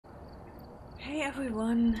Hey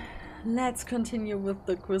everyone, let's continue with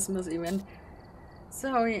the Christmas event.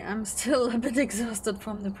 Sorry, I'm still a bit exhausted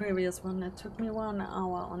from the previous one. It took me 1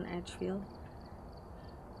 hour on Edgefield.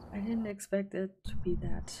 I didn't expect it to be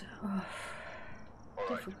that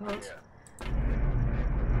difficult.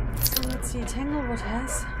 So let's see, Tanglewood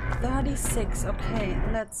has 36. Okay,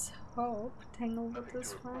 let's hope Tanglewood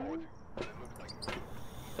is fine.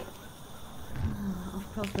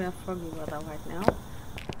 Of course we have foggy weather right now.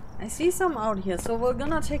 I see some out here, so we're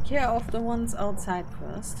gonna take care of the ones outside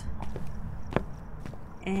first.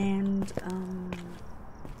 And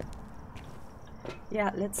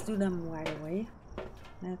yeah, let's do them right away.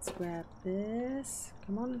 Let's grab this,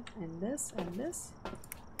 come on, and this, and this.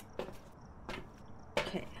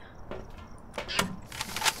 Okay.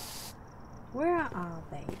 Where are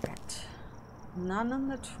they at? None on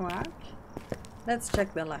the truck. Let's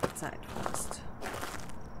check the left side first.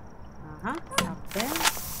 Up there.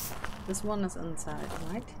 This one is inside,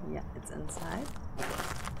 right? Yeah, it's inside.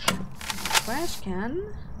 Trash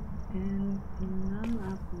can. And none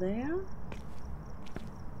up there.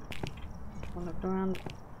 Wanna look around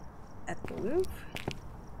at the roof?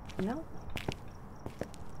 No.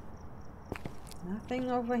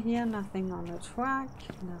 Nothing over here, nothing on the truck,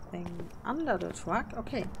 nothing under the truck.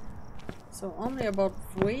 Okay. So only about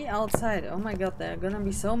 3 outside. Oh my god, there are gonna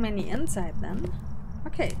be so many inside then.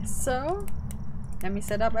 Okay, so let me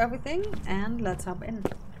set up everything and let's hop in.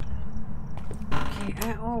 Okay,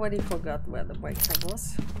 I already forgot where the breaker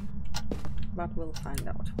was. But we'll find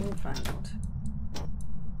out. We'll find out.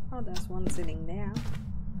 Oh, there's one sitting there.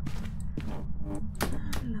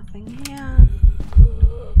 Nothing here.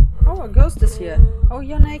 Oh, a ghost is here. Oh,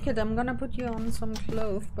 you're naked. I'm gonna put you on some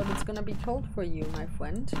clothes, but it's gonna be cold for you, my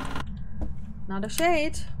friend. Not a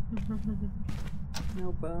shade.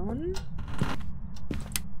 No bone.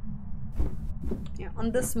 Yeah,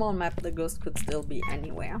 on this small map, the ghost could still be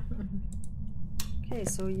anywhere. Okay,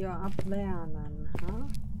 so you're up there then, huh?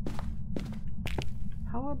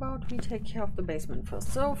 How about we take care of the basement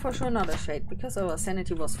first? So, for sure not a shade, because our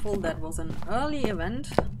sanity was full. That was an early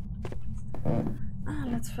event.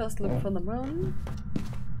 Let's first look for the bone.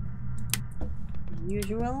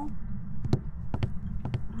 Usual.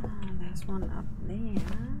 There's one up there.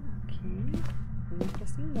 Okay.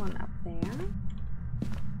 Interesting. One up there.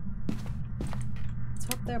 Let's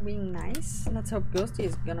hope they're being nice. Let's hope Ghosty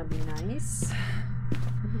is gonna be nice.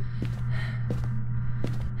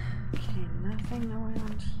 Okay, nothing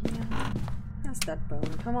around here. There's that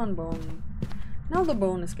bone. Come on, bone. Now the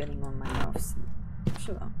bone is getting on my nerves.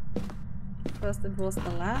 Sure. First it was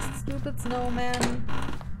the last stupid snowman.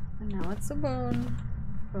 And now it's a bone.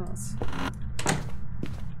 Of course.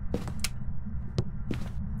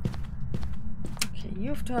 Okay,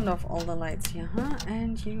 you've turned off all the lights here, huh?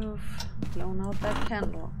 And you've blown out that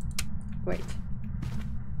candle. Great.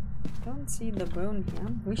 Don't see the bone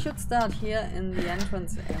here. We should start here in the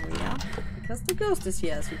entrance area, because the ghost is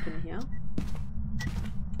here, as you can hear.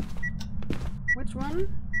 Which one?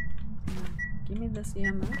 Give me this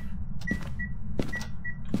EMF.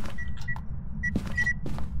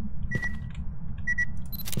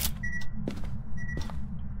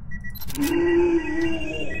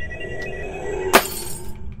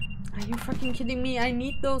 Are you fucking kidding me? I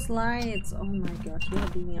need those lights. Oh my god, you are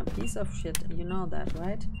being a piece of shit. You know that,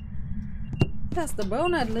 right? There's the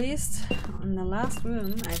bone at least. In the last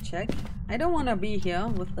room, I check. I don't want to be here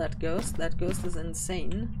with that ghost. That ghost is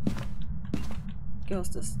insane.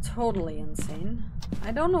 Ghost is totally insane.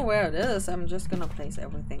 I don't know where it is. I'm just gonna place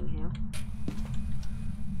everything here.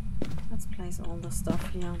 Let's place all the stuff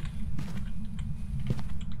here.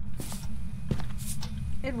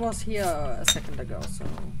 It was here a second ago, so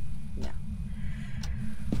yeah.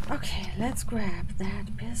 Okay, let's grab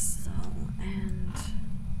that pistol and...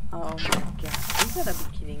 Oh my god, you gotta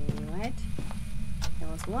be kidding me, right? There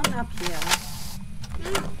was one up here.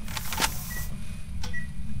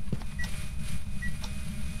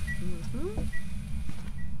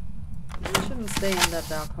 I shouldn't stay in that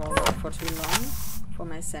dark hole for too long, for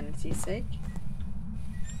my sanity's sake.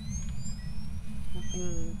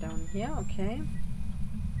 Nothing down here, okay.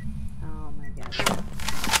 Oh my god.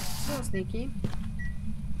 So sneaky.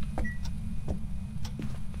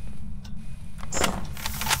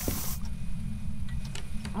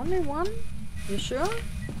 Only one? You sure?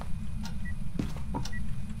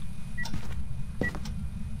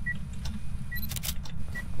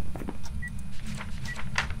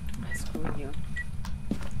 Screw you.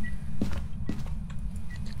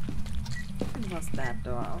 It was that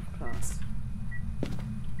door, of course.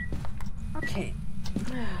 Okay.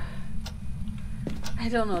 I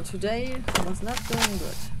don't know, today was not going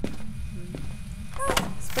good.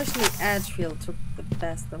 This Especially Edgefield took the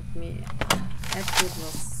best of me. Edgefield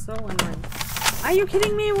was so annoying. Are you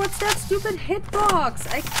kidding me? What's that stupid hitbox?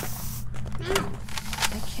 I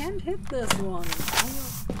can't hit this one.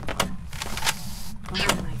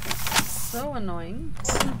 Oh my god, that's so annoying.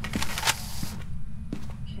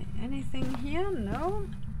 Okay, anything here? No?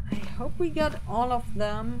 I hope we got all of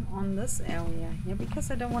them on this area here, because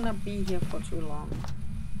I don't want to be here for too long.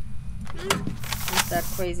 With that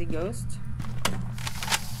crazy ghost.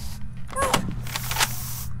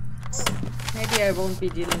 Maybe I won't be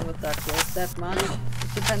dealing with that ghost that much.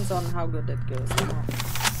 It depends on how good it goes.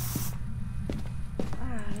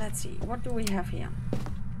 Let's see, what do we have here?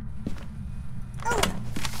 Okay.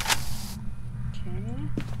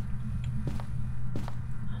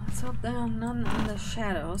 Let's hope there are none in the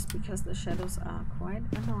shadows, because the shadows are quite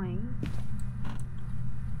annoying.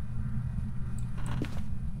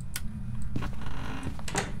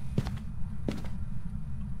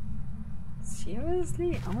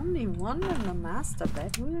 Seriously? Only one in the master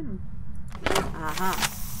bedroom? Aha.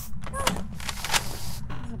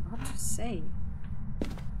 I was about to say.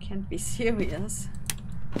 Can't be serious.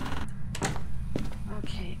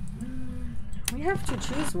 Okay. We have to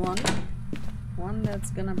choose one. One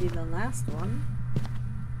that's gonna be the last one.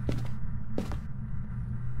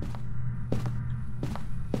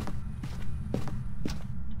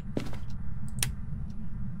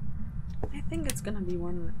 I think it's gonna be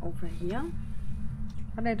one over here.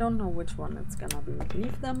 But I don't know which one it's gonna be.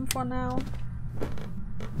 Leave them for now.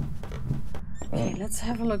 Okay, let's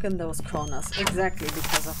have a look in those corners. Exactly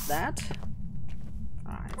because of that.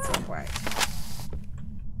 Ah, it's alright.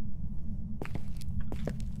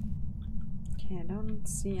 Okay, I don't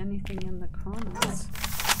see anything in the corners.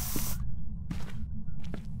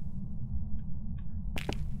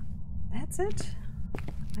 That's it?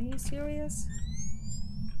 Are you serious?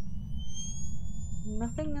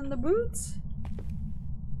 Nothing in the boots?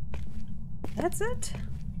 That's it?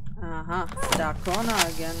 Aha, dark corner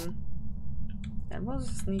again. That was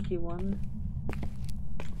a sneaky one.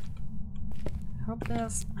 Hope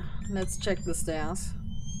there's... Let's check the stairs.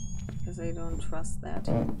 Because I don't trust that.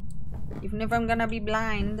 Even if I'm gonna be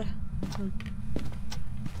blind.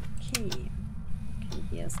 Okay. Okay,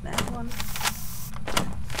 here's that one.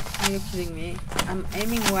 Are you kidding me? I'm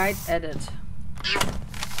aiming right at it.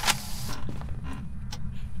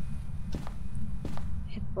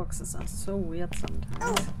 Hitboxes are so weird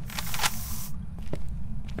sometimes.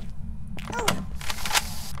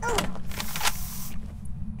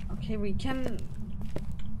 Okay, we can...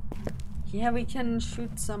 Yeah, we can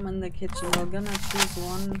shoot some in the kitchen. We're gonna choose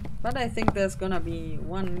one. But I think there's gonna be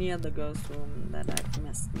one near the ghost room that I've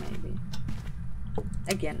missed, maybe.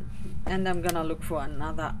 Again. And I'm gonna look for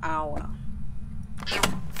another hour. Okay.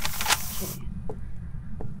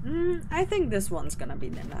 I think this one's gonna be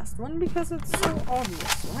the last one because it's so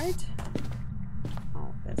obvious, right?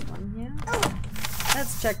 Oh, there's one here.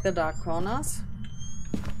 Let's check the dark corners.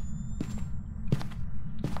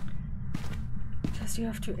 Because you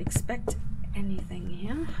have to expect anything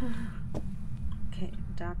here. Okay,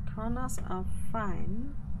 dark corners are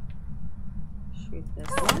fine. Shoot this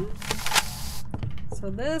one. So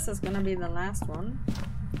this is gonna be the last one.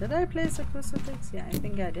 Did I place a crucifix? Yeah, I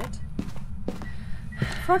think I did.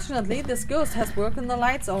 Fortunately, this ghost has broken the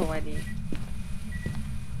lights already.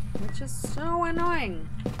 Which is so annoying.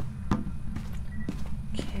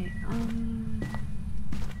 Okay,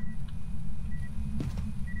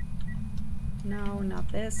 no, not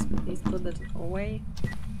this. Please put it away.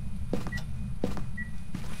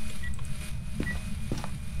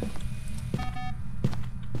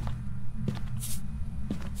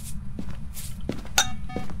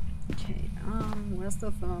 Okay, where's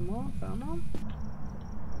the thermal? Thermal?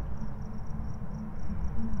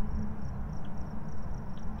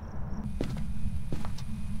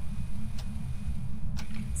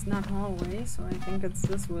 It's not hallway, so I think it's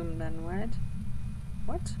this room then, right?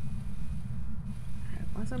 What?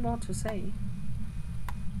 I was about to say.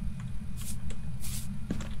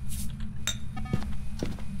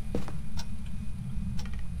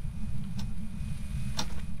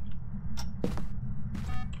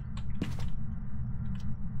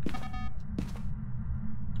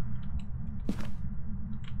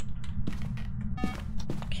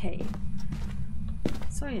 Okay.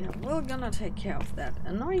 So yeah, we're gonna take care of that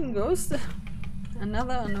annoying ghost.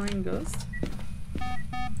 Another annoying ghost.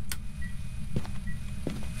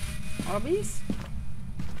 Orbies?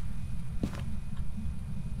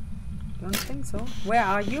 Don't think so. Where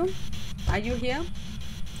are you? Are you here?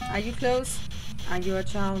 Are you close? Are you a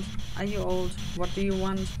child? Are you old? What do you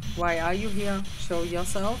want? Why are you here? Show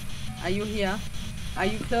yourself. Are you here? Are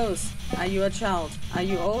you close? Are you a child? Are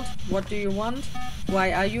you old? What do you want?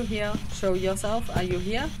 Why are you here? Show yourself. Are you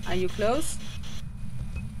here? Are you close?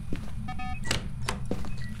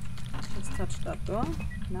 Just touch that door.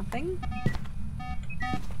 Nothing.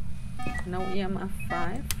 No EMF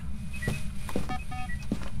 5.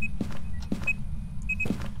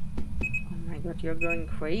 Oh my god, you're going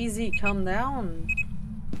crazy. Calm down.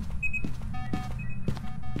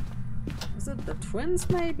 Is it the twins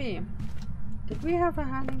maybe? Did we have a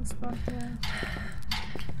hiding spot here?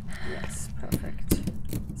 Yes, perfect.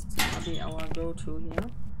 This is gonna be our go-to here.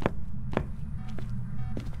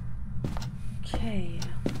 Okay.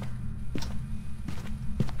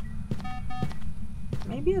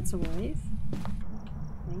 Maybe it's a wraith.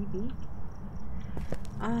 Maybe.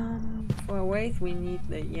 For a wraith we need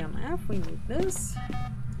the EMF, we need this.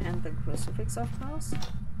 And the crucifix, of course.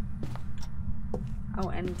 Oh,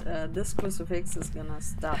 and this crucifix is gonna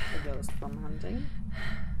stop the ghost from hunting.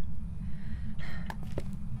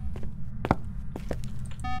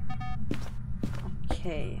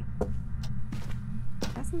 Okay.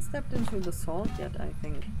 Hasn't stepped into the salt yet, I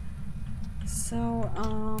think. So,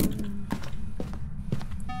 I'm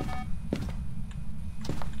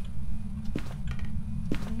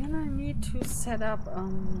gonna need to set up,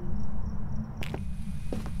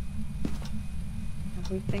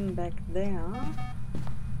 everything back there.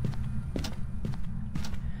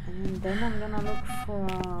 And then I'm gonna look for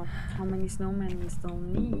how many snowmen we still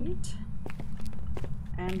need.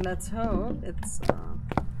 And let's hope it's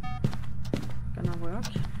gonna work.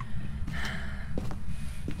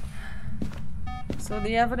 So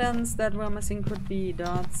the evidence that we're missing could be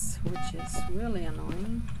dots, which is really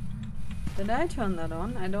annoying. Did I turn that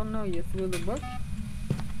on? I don't know. You threw the book?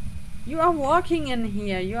 You are walking in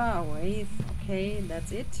here. You are a wraith. Okay,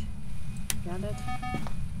 that's it. Got it.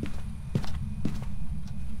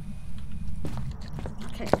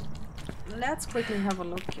 Okay, let's quickly have a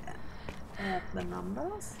look at the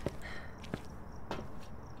numbers.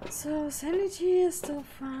 So sanity is still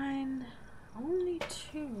fine. Only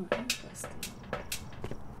 2. Interesting.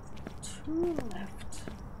 2 left.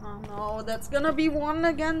 Oh no, that's gonna be 1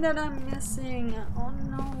 again that I'm missing. Oh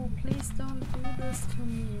no, please don't do this to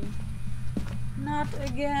me. Not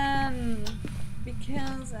again.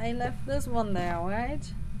 Because I left this one there,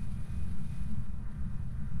 right?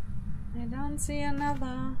 I don't see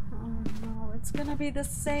another. Oh no, it's gonna be the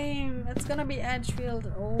same. It's gonna be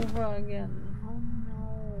Edgefield over again. Oh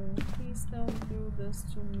no, please don't do this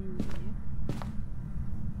to me.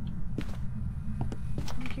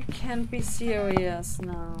 You can't be serious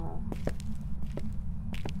now.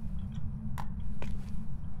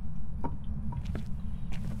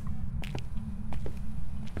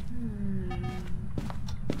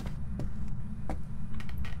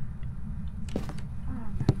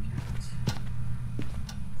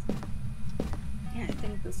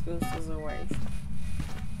 This ghost is a wraith.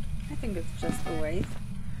 I think it's just a wraith.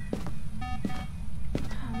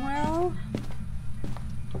 Well,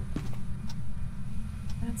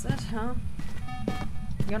 that's it, huh?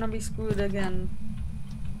 Gonna be screwed again.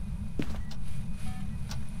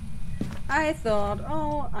 I thought,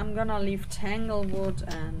 oh, I'm gonna leave Tanglewood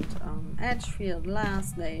and Edgefield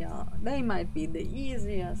last. They might be the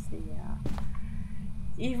easiest. Yeah.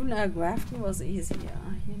 Even Grafton was easier,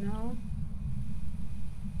 you know.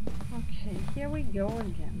 Okay, here we go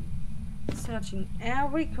again. Searching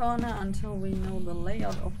every corner until we know the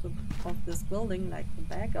layout of this building like the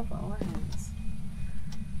back of our hands.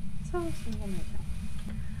 So,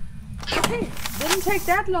 okay, didn't take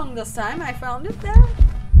that long this time. I found it there.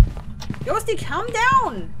 Ghosty, calm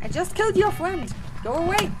down! I just killed your friend. Go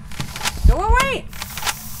away! Go away!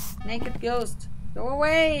 Naked ghost. Go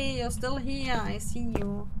away! You're still here. I see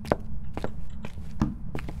you.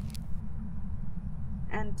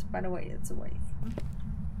 And by the way, it's a wraith.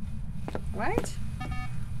 Right?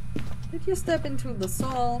 Did you step into the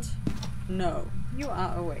salt? No. You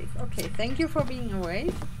are a wraith. Okay, thank you for being a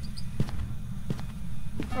wraith.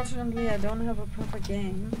 Unfortunately, I don't have a perfect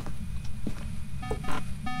game.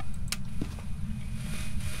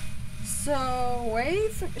 So,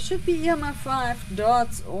 wraith should be EMF 5,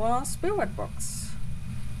 dots, or spirit box.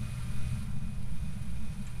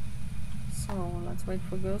 So, let's wait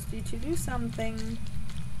for Ghosty to do something.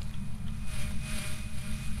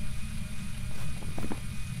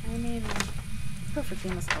 I mean, perfect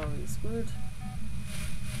game is always good.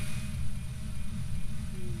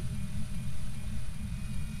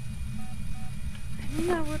 I mean,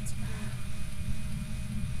 I would.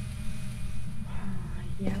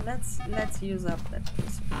 Yeah, let's use up that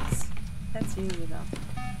crucifix. Let's use it up.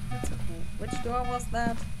 That's okay. Which door was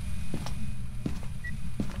that?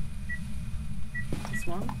 This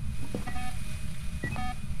one.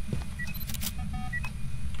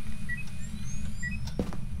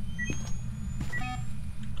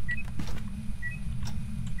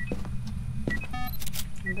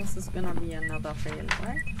 This is gonna be another fail,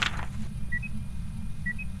 right?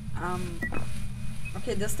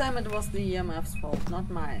 Okay, this time it was the EMF's fault, not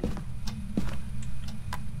mine.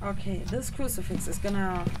 Okay, this crucifix is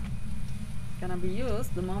gonna be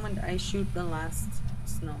used the moment I shoot the last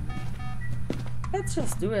snowman. Let's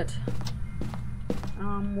just do it.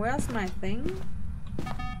 Where's my thing?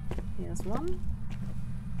 Here's one.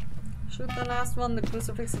 Shoot the last one, the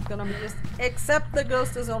crucifix is gonna be used, except the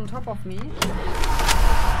ghost is on top of me.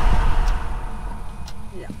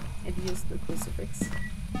 Yeah, it used the crucifix.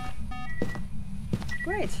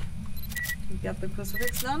 Great. We got the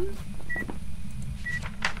crucifix done.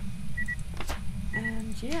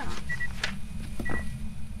 And yeah.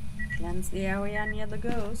 Cleanse the area near the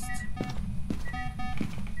ghost.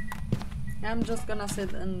 I'm just gonna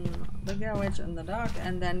sit in the garage in the dark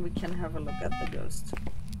and then we can have a look at the ghost.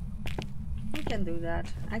 We can do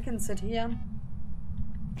that. I can sit here,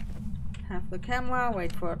 have the camera,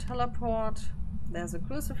 wait for a teleport. There's a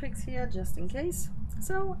crucifix here just in case.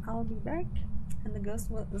 So I'll be back and the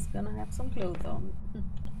ghost is gonna have some clothes on.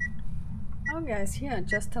 Oh guys, here, it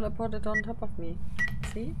just teleported on top of me.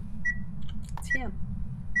 See? It's here.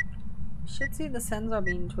 You should see the sensor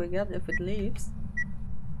being triggered if it leaves.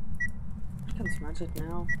 I can smudge it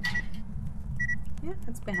now. Yeah,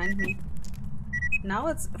 it's behind me. Now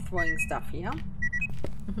it's throwing stuff here.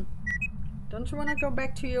 Don't you want to go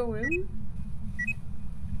back to your room?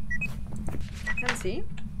 And see?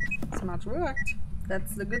 Smudge worked.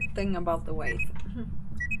 That's the good thing about the wave.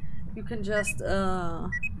 You can just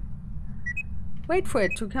wait for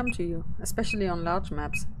it to come to you, especially on large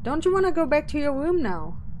maps. Don't you want to go back to your room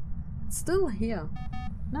now? It's still here.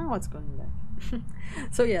 Now it's going back.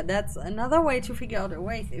 So yeah, that's another way to figure out a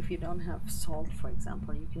wave if you don't have salt, for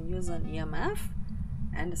example. You can use an EMF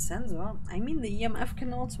and a sensor. I mean, the EMF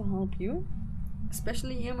can also help you,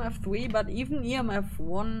 especially EMF 3, but even EMF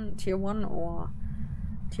 1, tier 1 or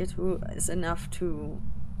tier 2 is enough to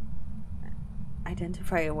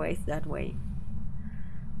identify a wave that way.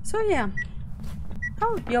 So yeah.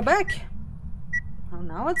 Oh, you're back. Oh,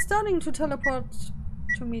 now it's starting to teleport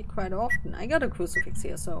to me quite often. I got a crucifix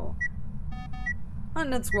here, so...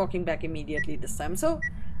 And it's walking back immediately this time. So,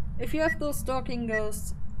 if you have those stalking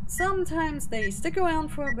ghosts, sometimes they stick around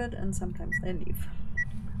for a bit and sometimes they leave.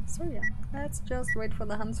 So yeah, let's just wait for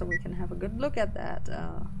the hunt so we can have a good look at that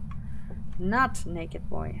not naked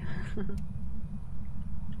boy.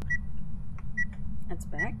 It's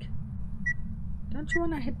back. Don't you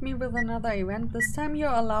want to hit me with another event? This time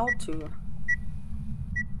you're allowed to.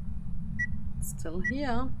 It's still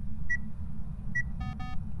here.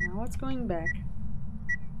 Now it's going back.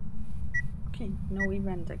 Okay, no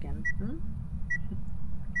event again.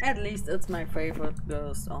 At least it's my favorite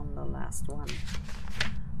ghost on the last one.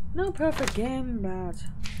 No perfect game, but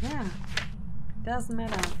yeah, doesn't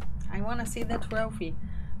matter. I want to see the trophy.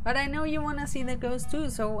 But I know you want to see the ghost too,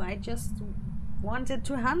 so I just wanted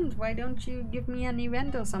to hunt. Why don't you give me an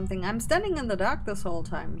event or something? I'm standing in the dark this whole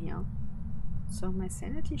time here. So my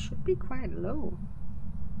sanity should be quite low.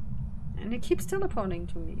 And it keeps teleporting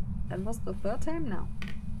to me. That was the third time now,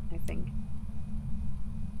 I think.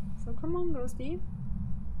 So come on, ghosty.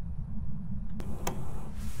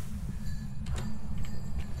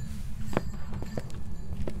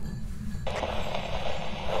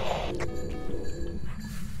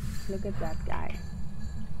 Look at that guy.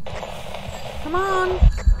 Come on!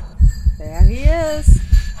 There he is!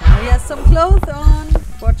 Now he has some clothes on,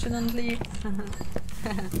 fortunately.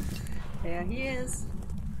 There he is.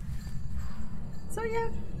 So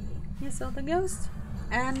yeah, you saw the ghost.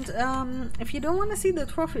 And if you don't want to see the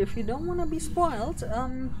trophy, if you don't want to be spoiled,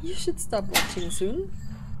 you should stop watching soon.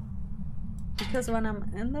 Because when I'm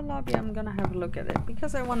in the lobby, I'm gonna have a look at it.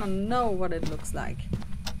 Because I want to know what it looks like.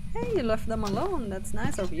 Hey, you left them alone. That's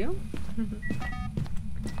nice of you.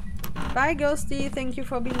 Bye, ghosty. Thank you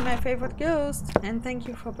for being my favorite ghost. And thank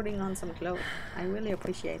you for putting on some clothes. I really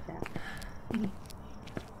appreciate that.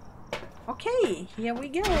 Okay, here we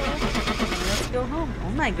go. Let's go home. Oh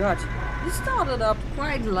my god. You started up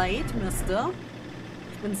quite late, mister.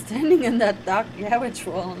 You've been standing in that dark garage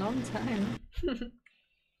for a long time.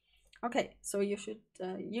 Okay, so you should,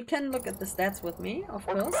 you can look at the stats with me, of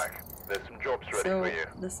course. Back. There's some jobs ready So, for you.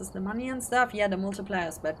 this is the money and stuff. Yeah, the multiplier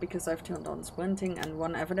is bad because I've turned on squinting and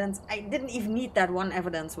 1 evidence. I didn't even need that 1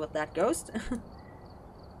 evidence with that ghost.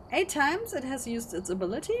 8 times it has used its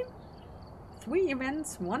ability. 3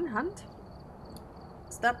 events, 1 hunt.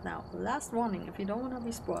 Stop now. Last warning if you don't want to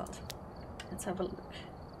be spoiled. Let's have a look.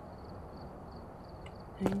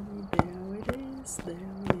 Hey, there it is. There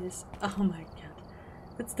it is. Oh my god.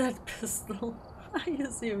 It's that pistol. Are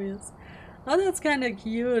you serious? Oh, that's kind of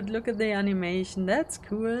cute. Look at the animation. That's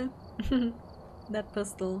cool. That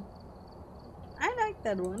pistol. I like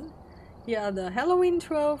that one. Here are the Halloween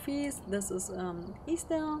trophies. This is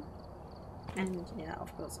Easter. And yeah,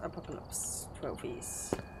 of course, Apocalypse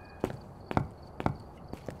trophies.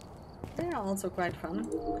 They are also quite fun.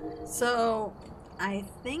 So, I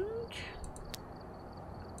think...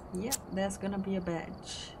 yeah, there's gonna be a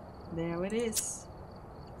badge. There it is.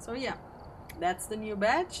 So yeah, that's the new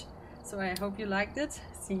badge. So I hope you liked it.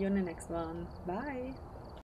 See you in the next one. Bye!